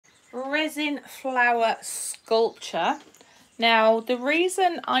resin flower sculpture. Now, the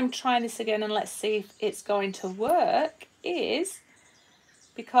reason I'm trying this again, and let's see if it's going to work, is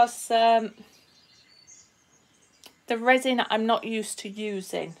because the resin I'm not used to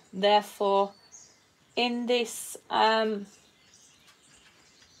using. Therefore, in this time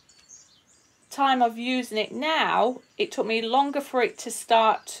of using it now, it took me longer for it to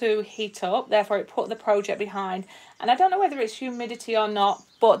start to heat up. Therefore, it put the project behind. And I don't know whether it's humidity or not,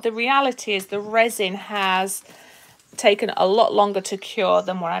 but the reality is the resin has taken a lot longer to cure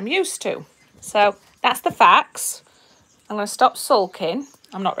than what I'm used to. So that's the facts. I'm going to stop sulking.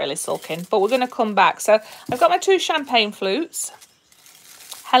 I'm not really sulking, but we're going to come back. So I've got my 2 champagne flutes.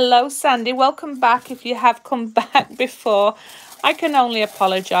 Hello, Sandy. Welcome back. If you have come back before, I can only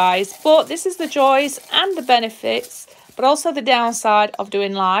apologise. But this is the joys and the benefits, but also the downside of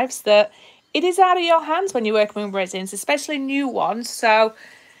doing lives, that it is out of your hands when you're working with resins, especially new ones. So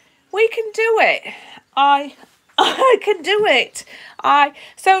we can do it. I can do it.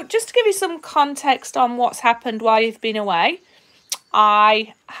 So just to give you some context on what's happened while you've been away,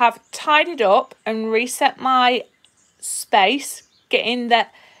 I have tidied up and reset my space, getting the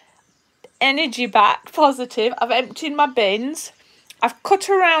energy back positive. I've emptied my bins. I've cut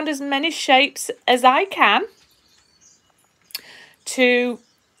around as many shapes as I can to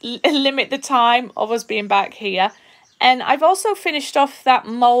limit the time of us being back here. And I've also finished off that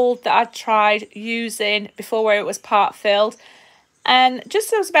mould that I tried using before, where it was part filled. And just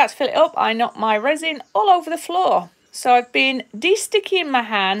as I was about to fill it up, I knocked my resin all over the floor. So I've been de-sticking my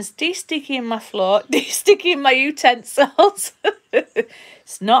hands, de-sticking my floor, de-sticking my utensils.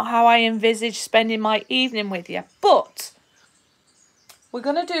 It's not how I envisage spending my evening with you. But we're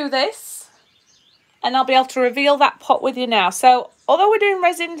going to do this, and I'll be able to reveal that pot with you now. So although we're doing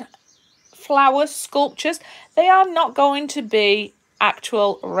resin flower sculptures, they are not going to be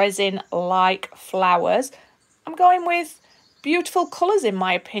actual resin-like flowers. I'm going with beautiful colours, in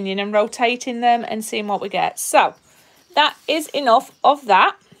my opinion, and rotating them and seeing what we get. So that is enough of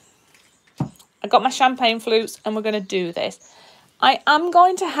that. I got my champagne flutes, and we're going to do this. I am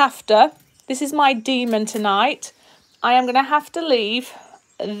going to have to, this is my demon tonight, I am going to have to leave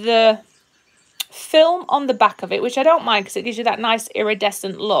the film on the back of it, which I don't mind because it gives you that nice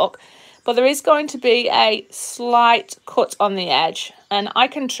iridescent look. But there is going to be a slight cut on the edge, and I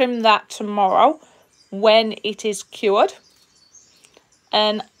can trim that tomorrow when it is cured.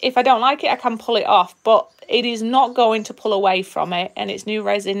 And if I don't like it, I can pull it off, but it is not going to pull away from it, and it's new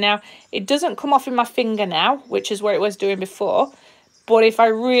resin. Now, it doesn't come off in my finger now, which is where it was doing before. But if I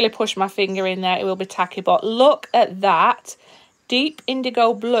really push my finger in there, it will be tacky. But look at that deep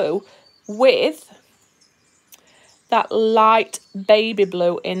indigo blue with that light baby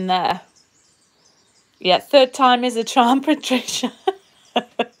blue in there. Yeah, third time is a charm, Patricia.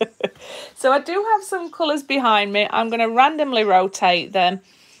 So I do have some colours behind me. I'm going to randomly rotate them.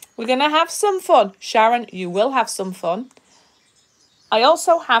 We're going to have some fun. Sharon, you will have some fun. I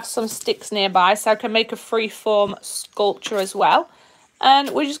also have some sticks nearby, so I can make a free-form sculpture as well.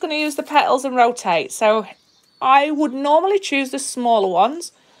 And we're just going to use the petals and rotate. So I would normally choose the smaller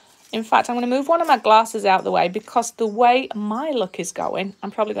ones. In fact, I'm going to move one of my glasses out of the way, because the way my look is going,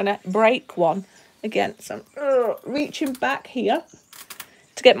 I'm probably going to break one. Again, so I'm reaching back here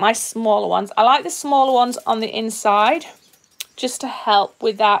to get my smaller ones. I like the smaller ones on the inside, just to help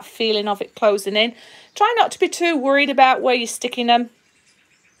with that feeling of it closing in. Try not to be too worried about where you're sticking them.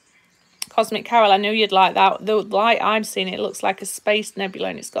 Cosmic Carol, I knew you'd like that. The light I'm seeing, it looks like a space nebula,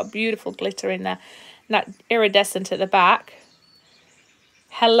 and it's got beautiful glitter in there. And that iridescent at the back.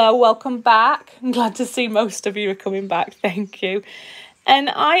 Hello, welcome back. I'm glad to see most of you are coming back. Thank you.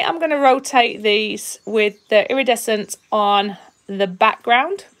 And I am going to rotate these with the iridescent on the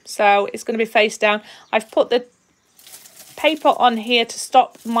background. So it's going to be face down. I've put the paper on here to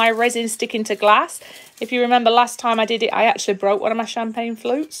stop my resin sticking to glass. If you remember last time I did it, I actually broke one of my champagne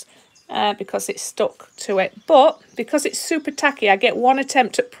flutes because it stuck to it. But because it's super tacky, I get one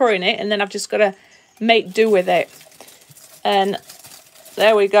attempt at pouring it, and then I've just got to make do with it. And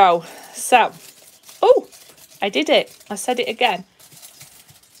there we go. So, oh, I did it. I said it again.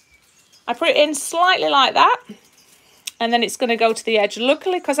 I put it in slightly like that, and then it's going to go to the edge.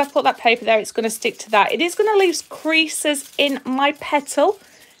 Luckily, because I've put that paper there, it's going to stick to that. It is going to leave creases in my petal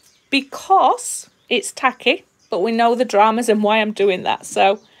because it's tacky, but we know the dramas and why I'm doing that.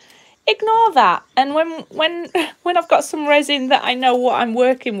 So ignore that. And when I've got some resin that I know what I'm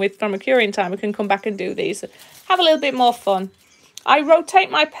working with from a curing time, we can come back and do these. Have a little bit more fun. I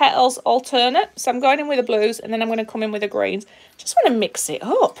rotate my petals alternate. So I'm going in with the blues, and then I'm going to come in with the greens. Just want to mix it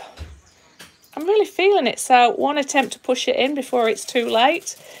up. I'm really feeling it. So one attempt to push it in before it's too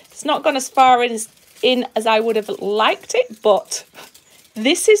late. It's not gone as far in as I would have liked it, but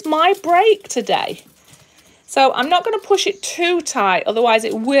this is my break today. So I'm not going to push it too tight, otherwise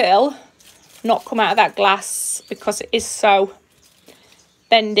it will not come out of that glass because it is so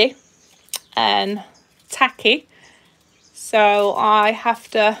bendy and tacky. So I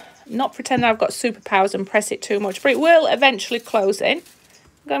have to not pretend that I've got superpowers and press it too much, but it will eventually close in.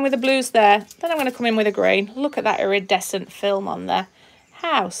 I'm going with the blues there, then I'm going to come in with a green. Look at that iridescent film on there.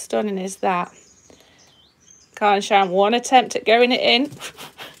 How stunning is that? Carl and Sharon, one attempt at going it in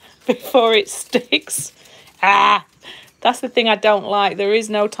before it sticks. That's the thing I don't like. There is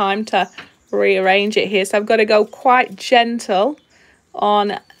no time to rearrange it here, so I've got to go quite gentle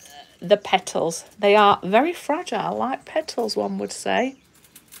on the petals. They are very fragile, like petals, one would say.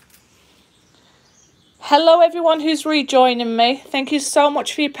 Hello everyone who's rejoining me. Thank you so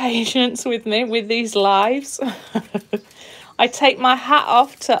much for your patience with me with these lives. I take my hat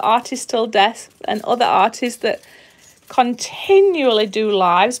off to Artists Till Death and other artists that continually do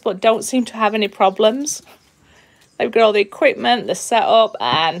lives but don't seem to have any problems. They've got all the equipment, the setup,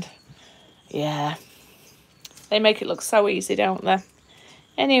 and yeah, they make it look so easy, don't they?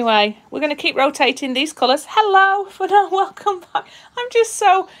 Anyway, we're going to keep rotating these colours. Hello, welcome back. I'm just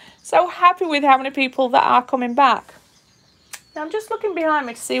so happy with how many people that are coming back. Now I'm just looking behind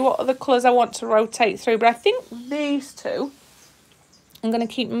me to see what other colours I want to rotate through, but I think these two, I'm going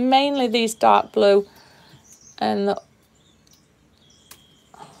to keep mainly these dark blue and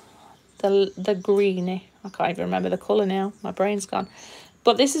the greeny. I can't even remember the colour now. My brain's gone.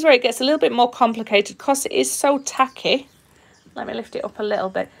 But this is where it gets a little bit more complicated because it is so tacky. Let me lift it up a little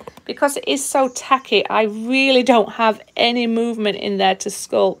bit. Because it is so tacky, I really don't have any movement in there to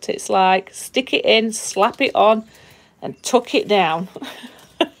sculpt. It's like stick it in, slap it on, and tuck it down.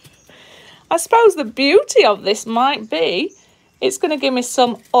 I suppose the beauty of this might be it's going to give me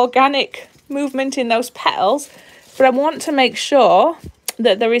some organic movement in those petals, but I want to make sure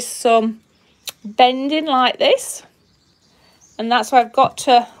that there is some bending like this, and that's why I've got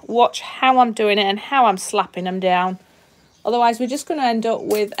to watch how I'm doing it and how I'm slapping them down. Otherwise we're just going to end up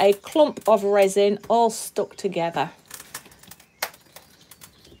with a clump of resin all stuck together,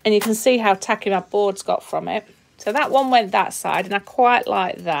 and you can see how tacky my board's got from it. So that one went that side, and I quite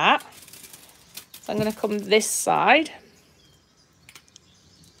like that. So I'm going to come this side.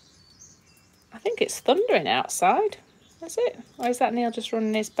 I think it's thundering outside. Is it? Or is that Neil just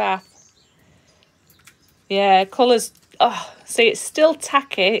running his bath? Yeah, colours. Oh, see, it's still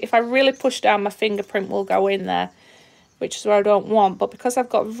tacky. If I really push down, my fingerprint will go in there, which is where I don't want. But because I've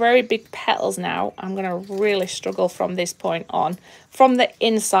got very big petals now, I'm going to really struggle from this point on, from the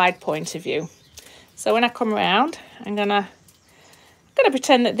inside point of view. So when I come around, I'm gonna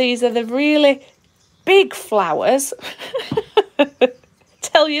pretend that these are the really big flowers.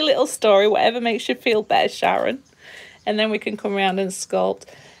 Tell your little story, whatever makes you feel better, Sharon. And then we can come around and sculpt.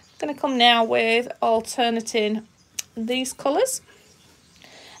 I'm going to come now with alternating these colours.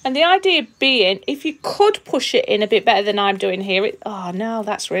 And the idea being, if you could push it in a bit better than I'm doing here. Oh, no,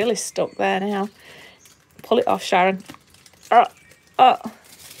 that's really stuck there now. Pull it off, Sharon.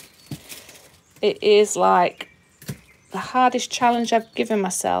 It is like the hardest challenge I've given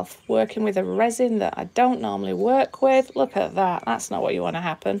myself, working with a resin that I don't normally work with. Look at that. That's not what you want to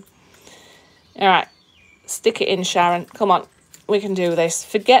happen. All right. Stick it in, Sharon. Come on. We can do this.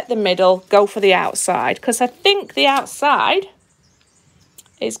 Forget the middle. Go for the outside. Because I think the outside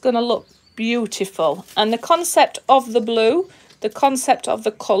is going to look beautiful. And the concept of the blue, the concept of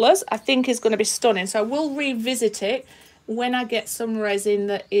the colours, I think is going to be stunning. So we'll revisit it when I get some resin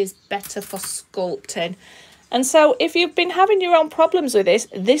that is better for sculpting. And so if you've been having your own problems with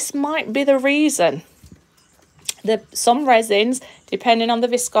this might be the reason. Some resins, depending on the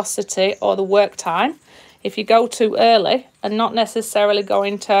viscosity or the work time, if you go too early, are not necessarily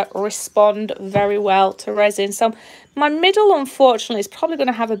going to respond very well to resin. So my middle, unfortunately, is probably going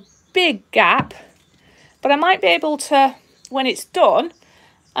to have a big gap, but I might be able to, when it's done,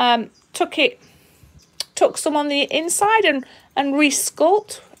 tuck some on the inside and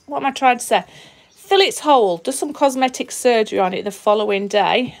resculpt. What am I trying to say? Fill its hole, do some cosmetic surgery on it the following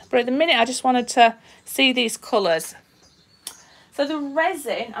day. But at the minute, I just wanted to see these colours. So the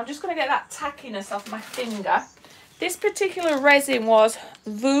resin, I'm just going to get that tackiness off my finger. This particular resin was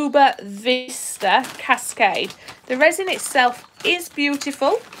Vuba Vista Cascade. The resin itself is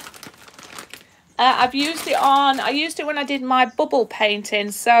beautiful. I used it when I did my bubble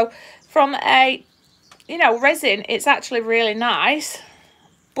painting. So from a, resin, it's actually really nice.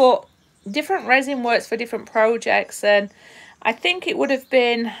 But different resin works for different projects, and I think it would have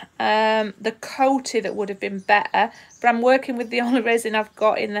been the coating that would have been better, but I'm working with the only resin I've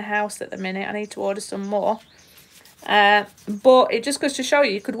got in the house at the minute. I need to order some more. But it just goes to show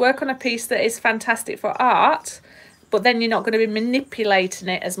you, you could work on a piece that is fantastic for art, but then you're not going to be manipulating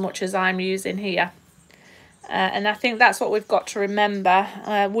it as much as I'm using here. And I think that's what we've got to remember.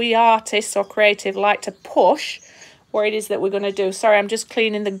 We artists or creative like to push what it is that we're going to do. Sorry, I'm just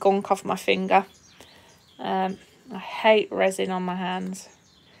cleaning the gunk off my finger. I hate resin on my hands.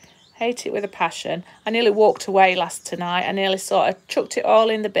 Hate it with a passion. I nearly walked away last night. I nearly sort of chucked it all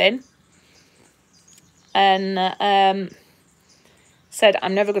in the bin. And said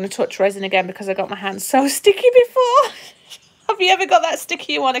I'm never going to touch resin again because I got my hands so sticky before. Have you ever got that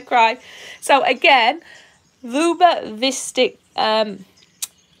sticky you want to cry? So again, Vuba Vistic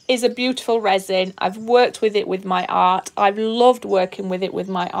is a beautiful resin. I've worked with it with my art. I've loved working with it with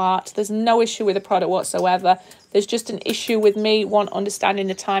my art. There's no issue with the product whatsoever. There's just an issue with me, one, understanding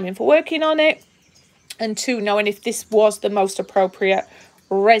the timing for working on it, and two, knowing if this was the most appropriate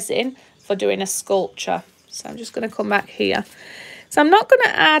resin for doing a sculpture. So I'm just going to come back here. So I'm not going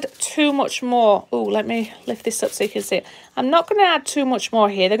to add too much more. Oh, let me lift this up so you can see it. I'm not going to add too much more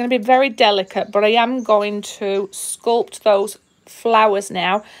here. They're going to be very delicate, but I am going to sculpt those flowers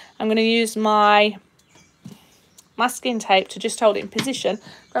now. I'm going to use my masking tape to just hold it in position.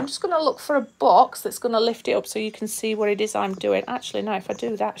 But I'm just going to look for a box that's going to lift it up so you can see what it is I'm doing. Actually, no, if I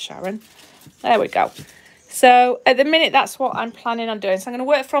do that, Sharon. There we go. So at the minute, that's what I'm planning on doing. So I'm going to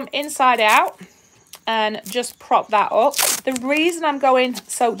work from inside out and just prop that up. The reason I'm going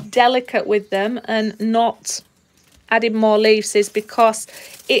so delicate with them and not adding more leaves is because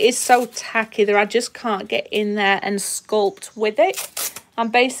it is so tacky that I just can't get in there and sculpt with it. I'm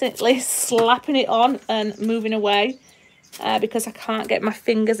basically slapping it on and moving away because I can't get my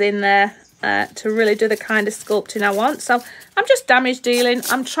fingers in there to really do the kind of sculpting I want. So I'm just damage dealing.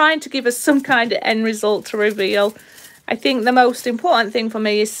 I'm trying to give us some kind of end result to reveal. I think the most important thing for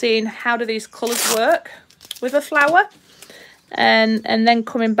me is seeing how do these colours work with a flower, and then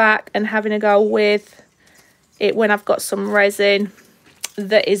coming back and having a go with it when I've got some resin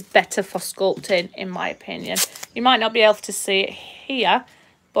that is better for sculpting, in my opinion. You might not be able to see it here,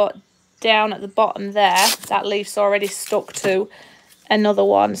 but down at the bottom there, that leaf's already stuck to another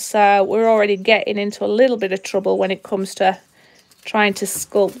one. So we're already getting into a little bit of trouble when it comes to trying to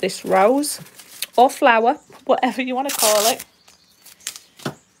sculpt this rose or flower, whatever you want to call it.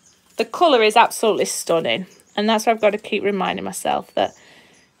 The colour is absolutely stunning, and that's why I've got to keep reminding myself that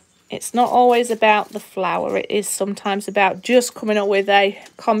it's not always about the flower. It is sometimes about just coming up with a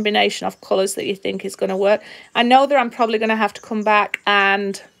combination of colours that you think is going to work. I know that I'm probably going to have to come back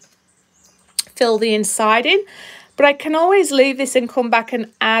and fill the inside in, but I can always leave this and come back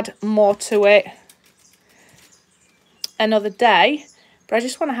and add more to it another day. But I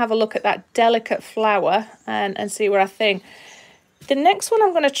just want to have a look at that delicate flower and see what I think. The next one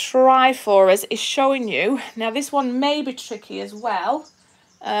I'm going to try for us is showing you. Now this one may be tricky as well.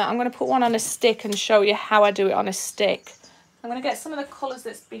 I'm going to put one on a stick and show you how I do it on a stick. I'm going to get some of the colours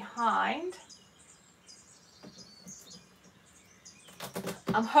that's behind.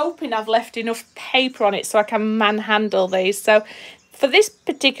 I'm hoping I've left enough paper on it so I can manhandle these. So for this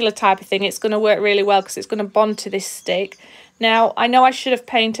particular type of thing, it's going to work really well because it's going to bond to this stick. Now, I know I should have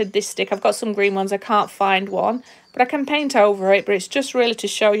painted this stick. I've got some green ones. I can't find one, but I can paint over it. But it's just really to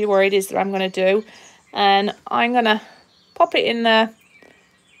show you where it is that I'm going to do. And I'm going to pop it in there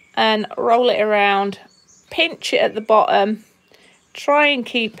and roll it around, pinch it at the bottom, try and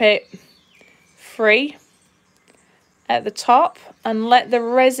keep it free at the top, and let the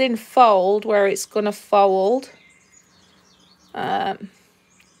resin fold where it's going to fold. And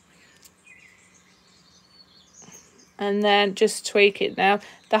then just tweak it. Now,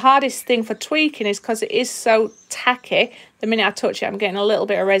 the hardest thing for tweaking is because it is so tacky. The minute I touch it, I'm getting a little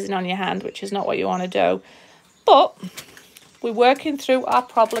bit of resin on your hand, which is not what you want to do. But we're working through our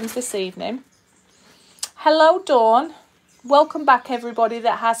problems this evening. Hello, Dawn. Welcome back, everybody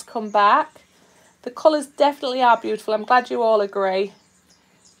that has come back. The colours definitely are beautiful. I'm glad you all agree.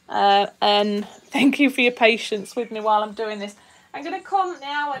 And thank you for your patience with me while I'm doing this. I'm going to come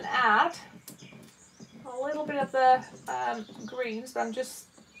now and add a little bit of the greens, but I'm just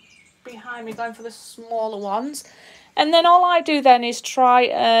behind me going for the smaller ones. And then all I do then is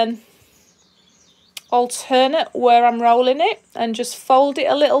try alternate where I'm rolling it and just fold it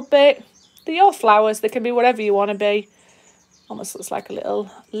a little bit. They're your flowers, they can be whatever you want to be. Almost looks like a little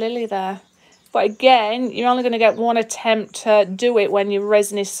lily there. But again, you're only going to get one attempt to do it when your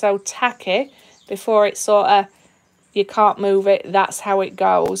resin is so tacky before it sort of, you can't move it. That's how it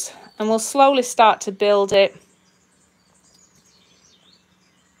goes. And we'll slowly start to build it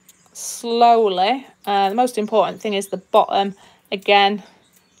slowly. The most important thing is the bottom. Again,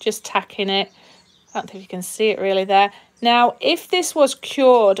 just tacking it. I don't think you can see it really there. Now, if this was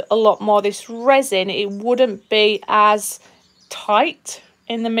cured a lot more, this resin, it wouldn't be as tight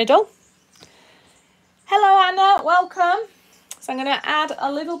in the middle. Hello, Anna, welcome. So I'm going to add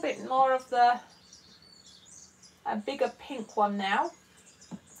a little bit more of a bigger pink one now.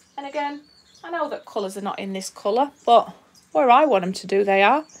 And again, I know that colours are not in this colour, but where I want them to do, they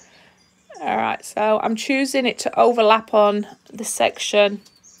are. All right, so I'm choosing it to overlap on the section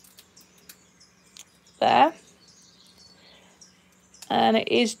there. And it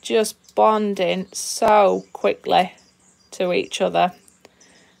is just bonding so quickly to each other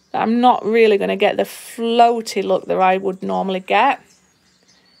that I'm not really going to get the floaty look that I would normally get.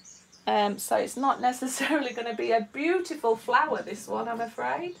 So it's not necessarily going to be a beautiful flower, this one, I'm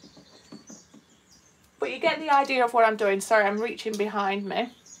afraid. But you get the idea of what I'm doing. Sorry, I'm reaching behind me.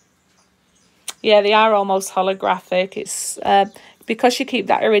 Yeah, they are almost holographic. It's because you keep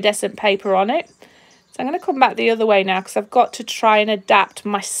that iridescent paper on it. So I'm going to come back the other way now because I've got to try and adapt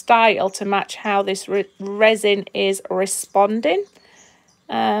my style to match how this resin is responding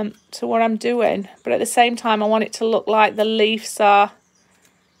to what I'm doing. But at the same time, I want it to look like the leaves are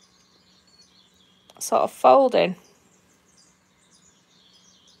sort of folding.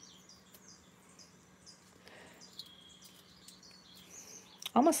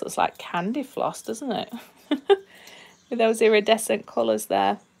 Almost looks like candy floss, doesn't it? With those iridescent colours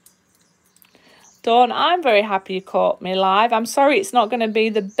there. Dawn, I'm very happy you caught me live. I'm sorry it's not going to be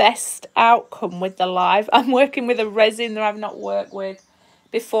the best outcome with the live. I'm working with a resin that I've not worked with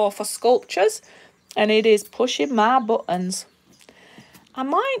before for sculptures, and it is pushing my buttons. I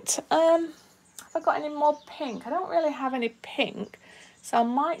might, have I got any more pink? I don't really have any pink, so I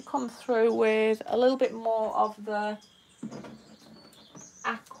might come through with a little bit more of the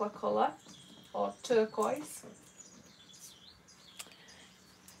aqua colour or turquoise.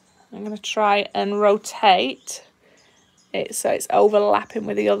 I'm going to try and rotate it so it's overlapping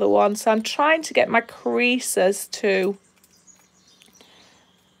with the other one. So I'm trying to get my creases to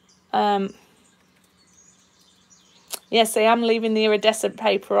yes, I am leaving the iridescent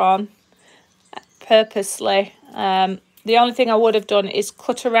paper on purposely. The only thing I would have done is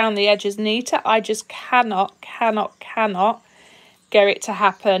cut around the edges neater. I just cannot get it to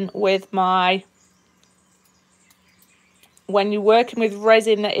happen with my... When you're working with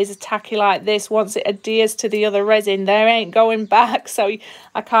resin that is tacky like this, once it adheres to the other resin, there ain't going back, so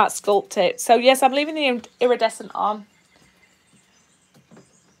I can't sculpt it. So yes, I'm leaving the iridescent on.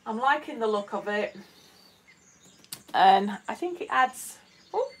 I'm liking the look of it, and I think it adds...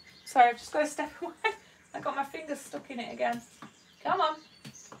 Oh, sorry, I've just got to step away. I got my fingers stuck in it again. Come on,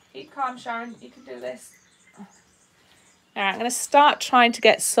 keep calm, Sharon, you can do this. All right, I'm going to start trying to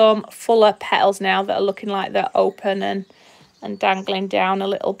get some fuller petals now that are looking like they're open and dangling down a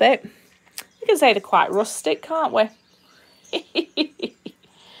little bit. You can say they're quite rustic, can't we?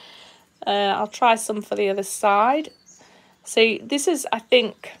 I'll try some for the other side. See, this is, I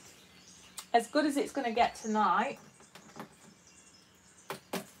think, as good as it's going to get tonight.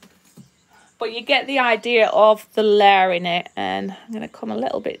 But you get the idea of the layer in it. And I'm going to come a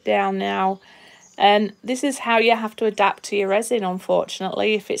little bit down now. And this is how you have to adapt to your resin,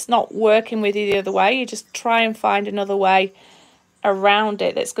 unfortunately. If it's not working with you the other way, you just try and find another way around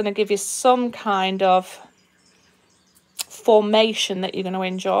it that's going to give you some kind of formation that you're going to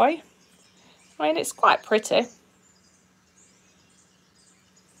enjoy. I mean, it's quite pretty.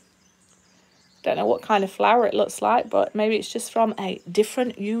 Don't know what kind of flower it looks like, but maybe it's just from a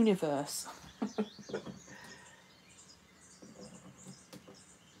different universe.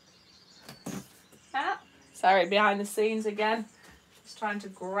 Ah, sorry, behind the scenes again. Just trying to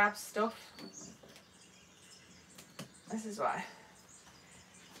grab stuff. This is why.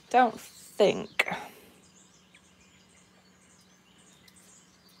 Don't think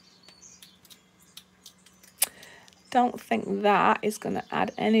that is going to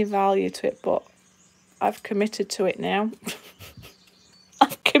add any value to it, but I've committed to it now.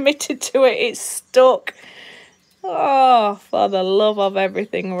 I've committed to it. It's stuck. Oh, for the love of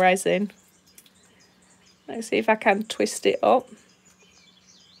everything resin. Let's see if I can twist it up.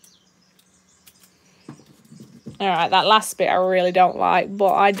 All right, that last bit I really don't like,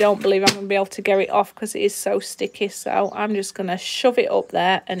 but I don't believe I'm going to be able to get it off because it is so sticky. So I'm just going to shove it up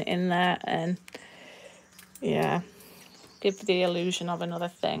there and in there and, yeah, give the illusion of another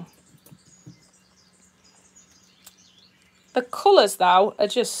thing. The colours, though, are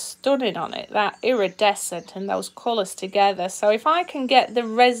just stunning on it. That iridescent and those colours together. So if I can get the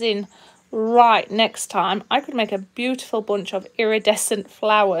resin right next time, I could make a beautiful bunch of iridescent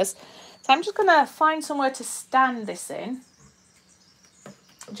flowers. So I'm just going to find somewhere to stand this in,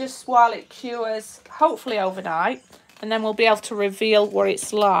 just while it cures, hopefully overnight, and then we'll be able to reveal what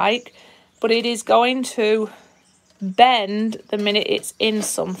it's like. But it is going to bend the minute it's in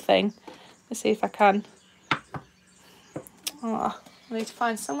something. Let's see if I can. Oh, I need to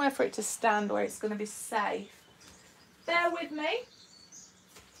find somewhere for it to stand where it's going to be safe. Bear with me.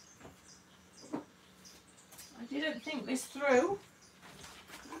 I didn't think this through.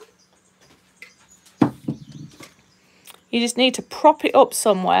 You just need to prop it up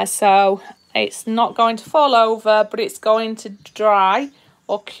somewhere so it's not going to fall over, but it's going to dry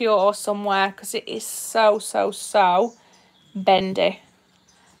or cure somewhere, because it is so bendy.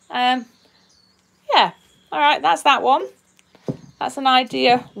 Yeah, all right, that's that one. That's an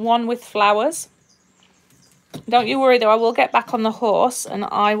idea one with flowers. Don't you worry though, I will get back on the horse and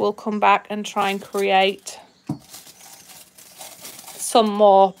I will come back and try and create some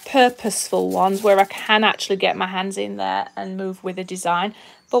more purposeful ones where I can actually get my hands in there and move with the design.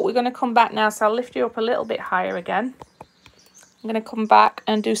 But we're going to come back now, so I'll lift you up a little bit higher again. I'm going to come back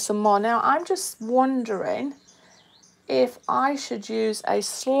and do some more. Now I'm just wondering if I should use a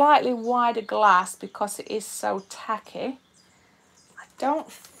slightly wider glass because it is so tacky. I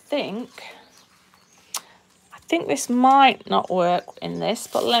think this might not work in this,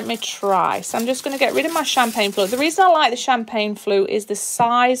 but let me try. So I'm just going to get rid of my champagne flute. The reason I like the champagne flute is the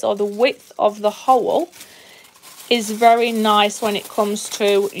size or the width of the hole is very nice when it comes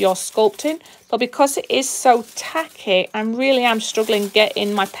to your sculpting. But because it is so tacky, I really am struggling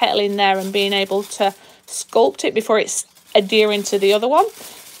getting my petal in there and being able to sculpt it before it's adhering to the other one.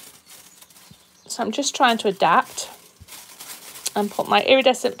 So I'm just trying to adapt and put my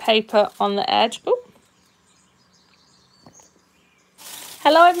iridescent paper on the edge. Ooh.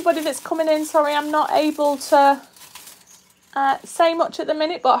 Hello everybody that's coming in. Sorry I'm not able to say much at the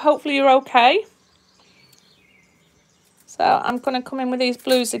minute, but hopefully you're okay. So I'm going to come in with these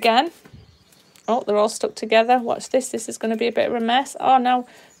blues again. Oh, they're all stuck together. Watch this. This is going to be a bit of a mess. Oh no,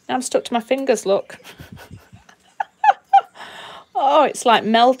 now I'm stuck to my fingers, look. Oh, it's like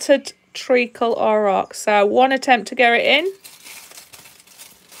melted treacle or rock. So one attempt to get it in.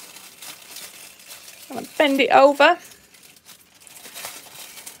 I'm going to bend it over.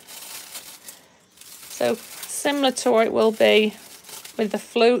 So similar to what it will be with the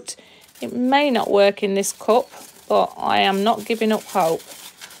flute. It may not work in this cup, but I am not giving up hope.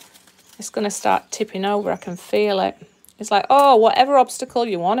 It's going to start tipping over. I can feel it. It's like, oh, whatever obstacle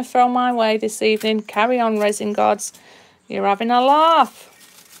you want to throw my way this evening, carry on, Resin Gods. You're having a laugh.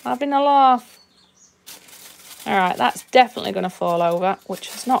 Having a laugh. All right, that's definitely going to fall over, which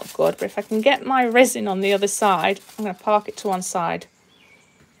is not good. But if I can get my resin on the other side, I'm going to park it to one side.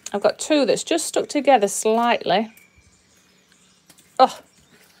 I've got two that's just stuck together slightly. Oh.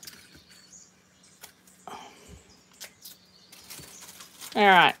 All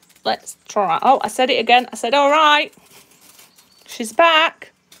right, let's try. Oh, I said it again. I said, all right. She's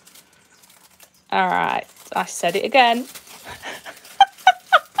back. All right, I said it again.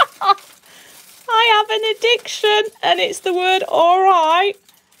 I have an addiction, and it's the word all right.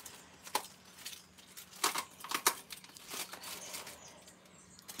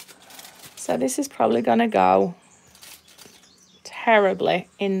 So this is probably going to go terribly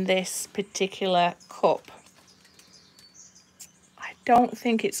in this particular cup. I don't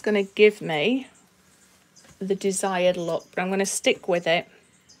think it's going to give me the desired look, but I'm going to stick with it.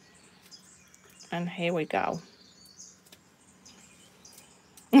 And here we go.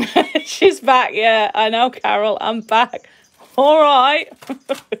 She's back, yeah, I know, Carol, I'm back. All right.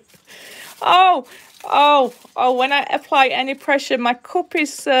 Oh, when I apply any pressure, my cup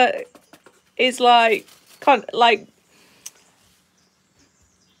is like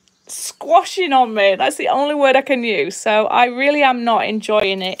squashing on me. That's the only word I can use. So I really am not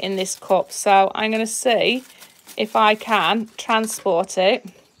enjoying it in this cup. So I'm going to see if I can transport it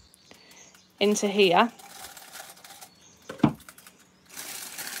into here.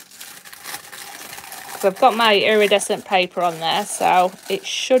 Because I've got my iridescent paper on there, so it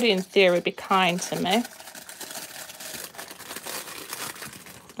should in theory be kind to me.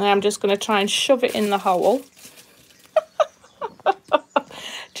 And I'm just going to try and shove it in the hole.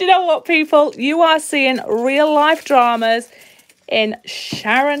 Do you know what, people? You are seeing real life dramas in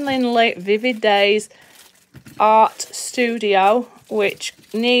Sharon Lindley Vivid Days art studio, which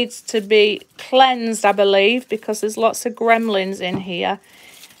needs to be cleansed, I believe, because there's lots of gremlins in here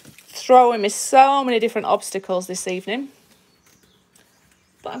throwing me so many different obstacles this evening.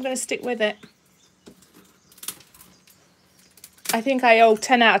 But I'm going to stick with it. I think I owe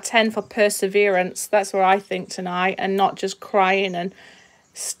 10 out of 10 for perseverance. That's what I think tonight, and not just crying and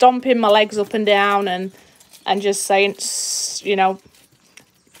stomping my legs up and down and just saying, you know,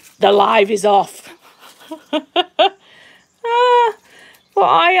 the live is off. But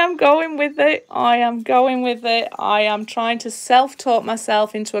I am going with it. I am going with it. I am trying to self-talk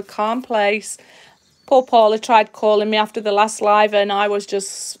myself into a calm place. Poor Paula tried calling me after the last live, and I was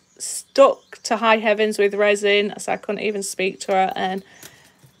just stuck to high heavens with resin, so I couldn't even speak to her, and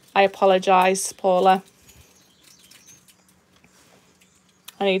I apologise, Paula.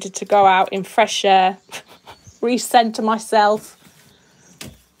 I needed to go out in fresh air, recenter myself.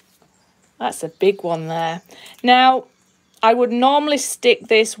 That's a big one there. Now, I would normally stick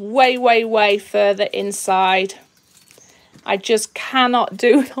this way, way, way further inside. I just cannot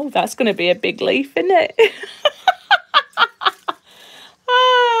do... Oh, that's going to be a big leaf, isn't it?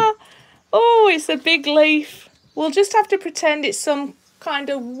 Oh, it's a big leaf. We'll just have to pretend it's some kind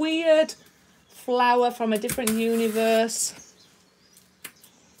of weird flower from a different universe.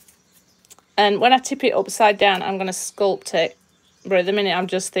 And when I tip it upside down, I'm going to sculpt it. But at the minute, I'm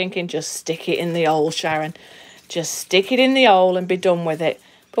just thinking, just stick it in the hole, Sharon. Just stick it in the hole and be done with it.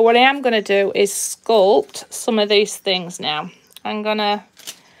 But what I am going to do is sculpt some of these things now. I'm going to,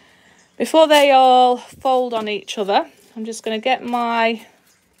 before they all fold on each other, I'm just going to get my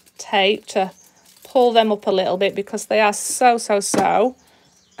tape to pull them up a little bit, because they are so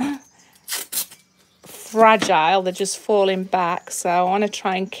fragile. They're just falling back. So I want to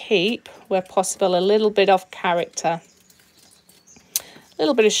try and keep, where possible, a little bit of character. A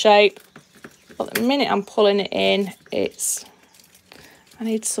little bit of shape. But the minute I'm pulling it in, it's... I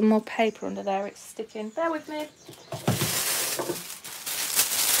need some more paper under there. It's sticking. Bear with me.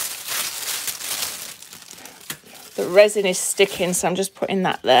 The resin is sticking, so I'm just putting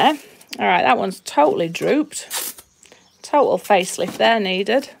that there. All right, that one's totally drooped. Total facelift there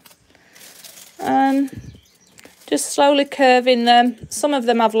needed. And just slowly curving them. Some of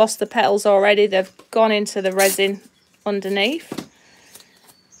them I've lost the petals already. They've gone into the resin underneath.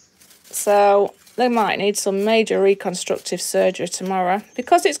 So they might need some major reconstructive surgery tomorrow.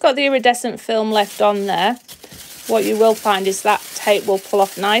 Because it's got the iridescent film left on there, what you will find is that tape will pull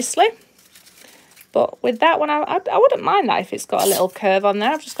off nicely. But with that one, I wouldn't mind that if it's got a little curve on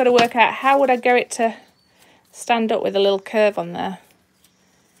there. I've just got to work out how would I get it to stand up with a little curve on there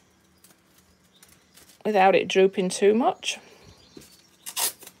without it drooping too much.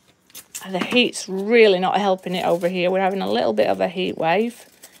 And the heat's really not helping it over here. We're having a little bit of a heat wave.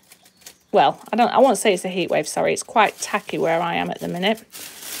 Well, I won't say it's a heat wave, sorry. It's quite tacky where I am at the minute.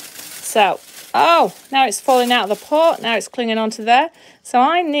 So, oh, now it's falling out of the pot. Now it's clinging onto there. So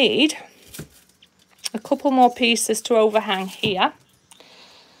I need a couple more pieces to overhang here.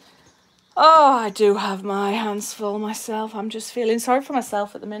 Oh, I do have my hands full myself. I'm just feeling sorry for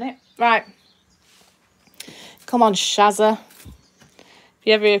myself at the minute. Right. Come on, Shazza. If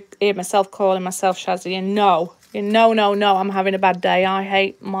you ever hear myself calling myself Shazza, you know, I'm having a bad day. I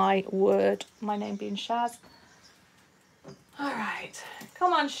hate my word, my name being Shaz. All right.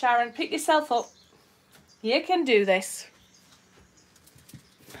 Come on, Sharon, pick yourself up. You can do this.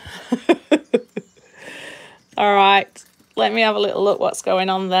 All right, let me have a little look what's going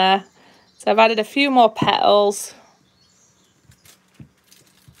on there. So I've added a few more petals.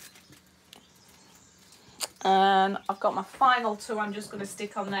 And I've got my final two I'm just going to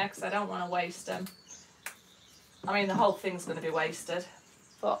stick on there because I don't want to waste them. I mean, the whole thing's going to be wasted.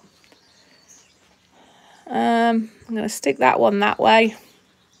 But I'm going to stick that one that way.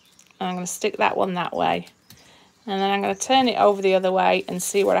 And I'm going to stick that one that way. And then I'm going to turn it over the other way and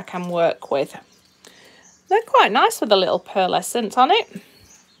see what I can work with. They're quite nice with a little pearlescent on it.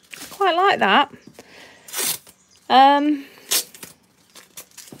 I quite like that. I'm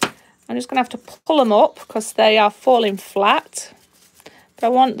just going to have to pull them up because they are falling flat. But I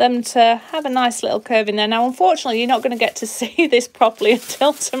want them to have a nice little curve in there. Now, unfortunately, you're not going to get to see this properly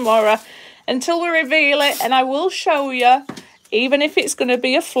until tomorrow, until we reveal it. And I will show you, even if it's going to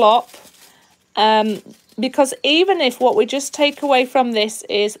be a flop. Because even if what we just take away from this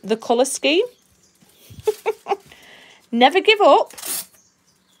is the colour scheme, never give up,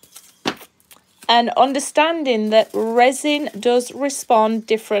 and understanding that resin does respond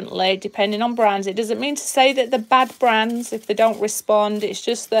differently depending on brands. It doesn't mean to say that the bad brands, if they don't respond, it's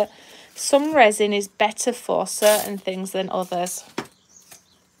just that some resin is better for certain things than others.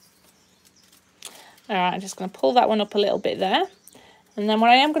 All right, I'm just going to pull that one up a little bit there. And then what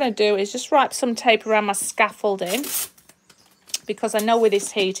I am going to do is just wrap some tape around my scaffolding, because I know with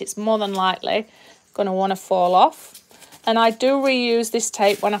this heat it's more than likely going to want to fall off. And I do reuse this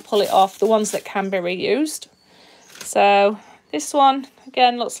tape when I pull it off, the ones that can be reused. So This one,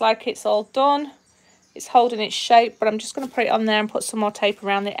 again, looks like it's all done. It's holding its shape, but I'm just going to put it on there and put some more tape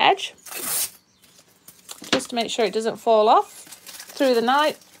around the edge, just to make sure it doesn't fall off through the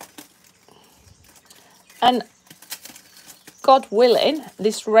night. And God willing,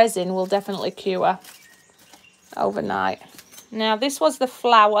 this resin will definitely cure overnight. Now, this was the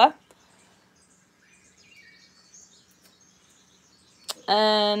flower.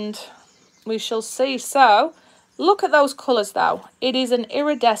 And we shall see. So, look at those colours though. It is an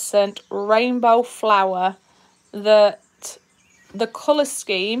iridescent rainbow flower that the colour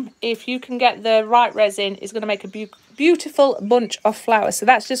scheme, if you can get the right resin, is going to make a beautiful bunch of flowers. So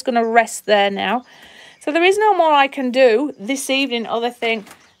that's just going to rest there now. So there is no more I can do this evening other than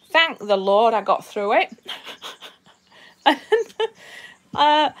thank the Lord I got through it.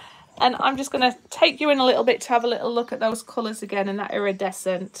 And I'm just going to take you in a little bit to have a little look at those colours again and that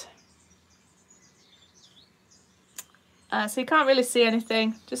iridescent. So you can't really see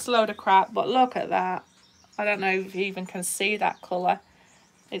anything, just a load of crap, but look at that. I don't know if you even can see that colour.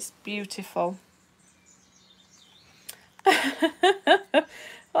 It's beautiful.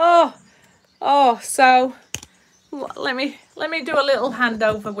 So let me do a little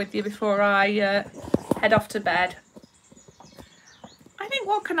handover with you before I head off to bed. I think,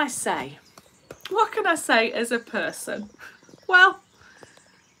 what can I say? What can I say as a person? Well,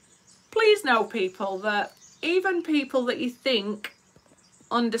 please know, people, that even people that you think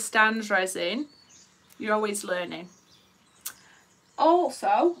understands resin, you're always learning.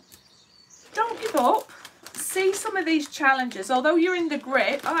 Also, don't give up. See some of these challenges. Although you're in the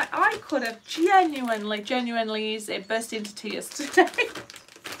grip, I could have genuinely easily burst into tears today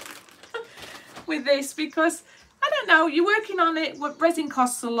with this, because I don't know, you're working on it. Resin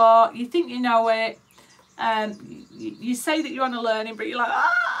costs a lot. You think you know it. You say that you're on a learning, but you're like,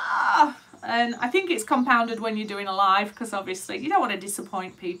 ah! And I think it's compounded when you're doing a live, because obviously you don't want to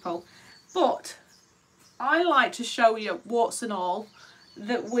disappoint people. But I like to show you, warts and all,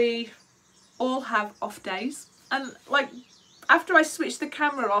 that we all have off days. And like, after I switched the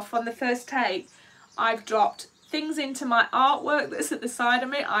camera off on the first take, I've dropped things into my artwork that's at the side of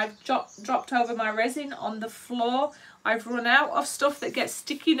me. I've dropped over my resin on the floor. I've run out of stuff that gets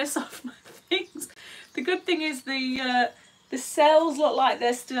stickiness off my things. The good thing is the cells look like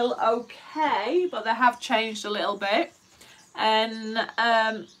they're still okay, but they have changed a little bit. And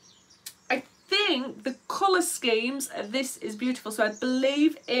I think the colour schemes, this is beautiful. So I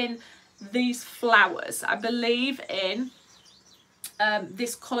believe in these flowers. I believe in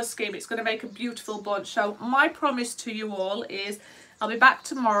this colour scheme. It's going to make a beautiful bunch. So my promise to you all is I'll be back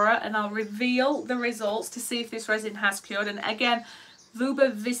tomorrow and I'll reveal the results to see if this resin has cured. And again, Vuba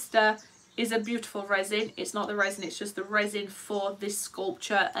Vista is a beautiful resin. It's not the resin, it's just the resin for this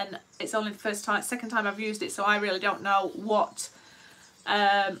sculpture, and it's only the second time I've used it, so I really don't know what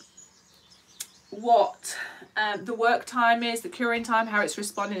the work time is, the curing time, how it's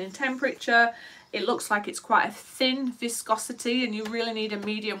responding in temperature. It looks like it's quite a thin viscosity, and you really need a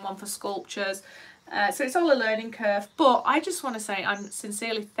medium one for sculptures. So it's all a learning curve. But I just want to say I'm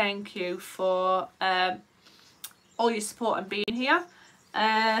sincerely thank you for all your support and being here.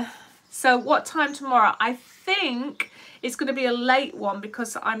 So what time tomorrow? I think it's going to be a late one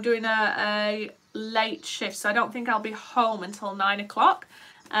because I'm doing a late shift. So I don't think I'll be home until 9 o'clock.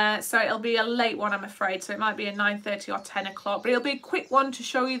 So it'll be a late one, I'm afraid. So it might be a 9:30 or 10 o'clock. But it'll be a quick one to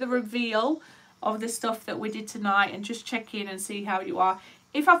show you the reveal of the stuff that we did tonight and just check in and see how you are.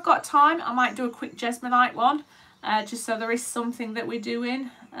 If I've got time, I might do a quick Jesmonite one, just so there is something that we're doing.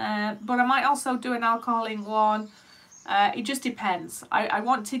 But I might also do an alcoholing one. It just depends. I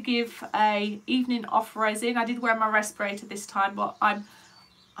want to give a evening off resin. I did wear my respirator this time, but I'm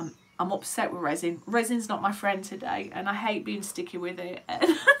upset with resin. Resin's not my friend today, and I hate being sticky with it. And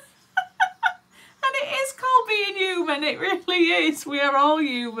it is called being human. It really is. We are all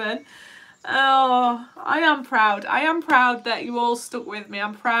human. Oh, I am proud. I am proud that you all stuck with me.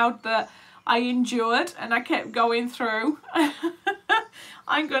 I'm proud that I endured and I kept going through.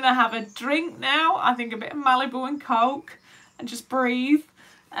 I'm going to have a drink now. I think a bit of Malibu and Coke and just breathe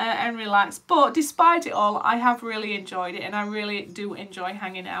and relax. But despite it all, I have really enjoyed it, and I really do enjoy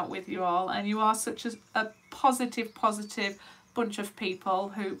hanging out with you all. And you are such a positive bunch of people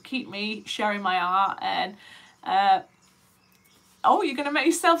who keep me sharing my art. And oh, you're going to make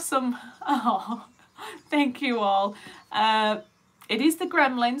yourself some... Oh, thank you all. It is the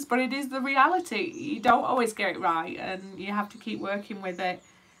gremlins, but it is the reality. You don't always get it right, and you have to keep working with it.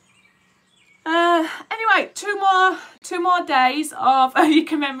 Anyway, two more days of... You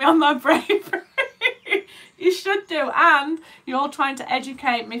commend me on my bravery. You should do. And you're all trying to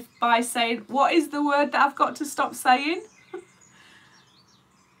educate me by saying, what is the word that I've got to stop saying?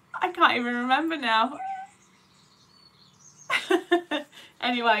 I can't even remember now.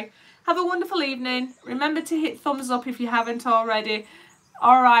 Anyway, have a wonderful evening. Remember to hit thumbs up if you haven't already.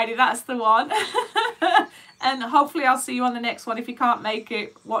 Alrighty, that's the one. And hopefully I'll see you on the next one. If you can't make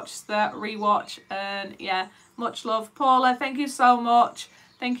it, watch the rewatch. And yeah, much love. Paula, thank you so much.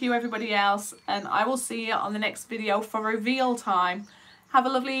 Thank you everybody else. And I will see you on the next video for reveal time. Have a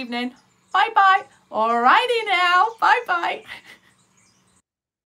lovely evening. Bye bye. Alrighty now. Bye bye.